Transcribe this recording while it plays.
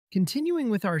Continuing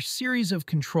with our series of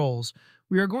controls,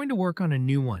 we are going to work on a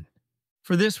new one.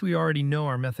 For this, we already know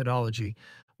our methodology.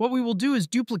 What we will do is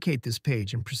duplicate this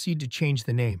page and proceed to change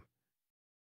the name.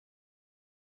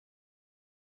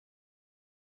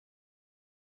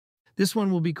 This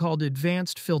one will be called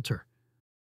Advanced Filter.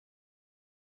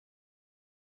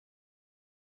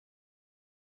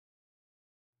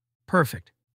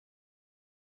 Perfect.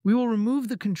 We will remove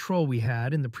the control we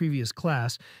had in the previous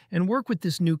class and work with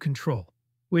this new control,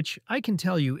 which I can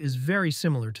tell you is very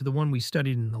similar to the one we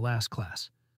studied in the last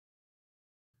class.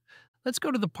 Let's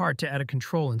go to the part to add a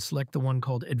control and select the one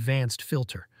called Advanced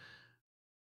Filter.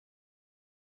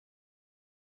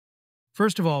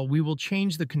 First of all, we will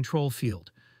change the control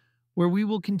field, where we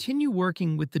will continue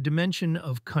working with the dimension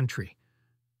of country.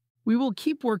 We will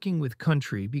keep working with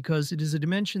country because it is a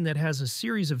dimension that has a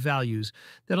series of values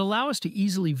that allow us to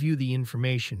easily view the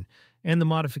information and the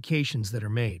modifications that are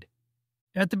made.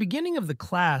 At the beginning of the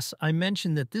class, I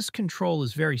mentioned that this control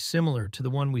is very similar to the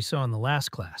one we saw in the last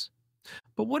class.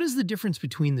 But what is the difference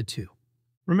between the two?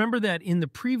 Remember that in the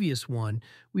previous one,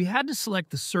 we had to select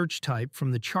the search type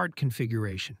from the chart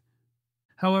configuration.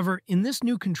 However, in this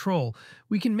new control,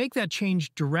 we can make that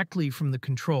change directly from the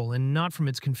control and not from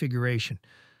its configuration.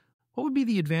 What would be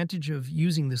the advantage of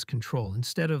using this control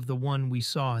instead of the one we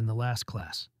saw in the last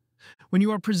class? When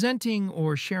you are presenting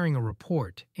or sharing a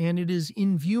report, and it is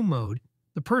in view mode,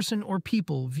 the person or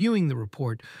people viewing the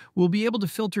report will be able to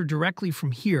filter directly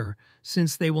from here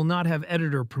since they will not have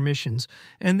editor permissions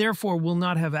and therefore will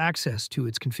not have access to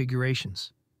its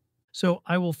configurations. So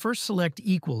I will first select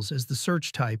equals as the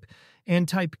search type and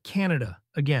type Canada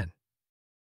again.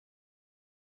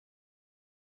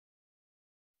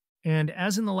 And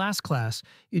as in the last class,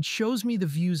 it shows me the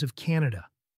views of Canada.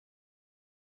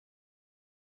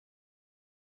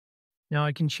 Now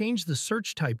I can change the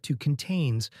search type to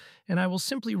contains, and I will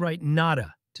simply write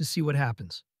nada to see what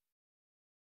happens.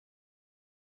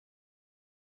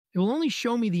 It will only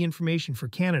show me the information for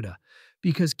Canada,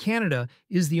 because Canada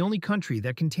is the only country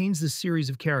that contains this series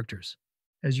of characters.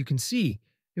 As you can see,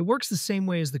 it works the same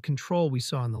way as the control we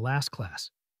saw in the last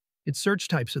class. Its search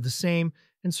types are the same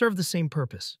and serve the same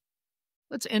purpose.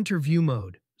 Let's enter view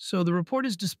mode, so the report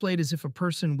is displayed as if a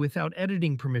person without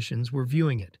editing permissions were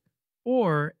viewing it,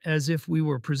 or as if we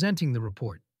were presenting the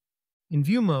report. In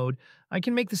view mode, I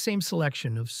can make the same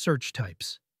selection of search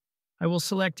types. I will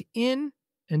select in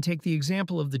and take the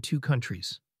example of the two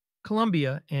countries,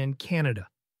 Colombia and Canada.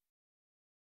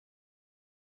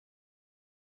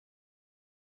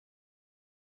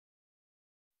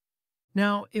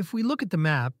 Now, if we look at the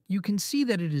map, you can see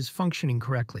that it is functioning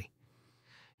correctly.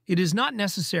 It is not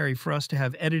necessary for us to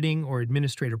have editing or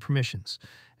administrator permissions,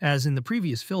 as in the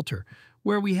previous filter,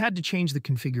 where we had to change the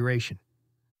configuration.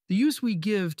 The use we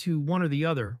give to one or the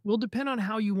other will depend on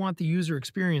how you want the user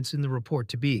experience in the report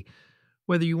to be,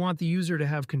 whether you want the user to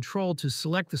have control to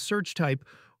select the search type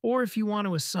or if you want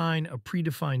to assign a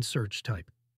predefined search type.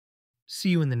 See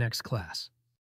you in the next class.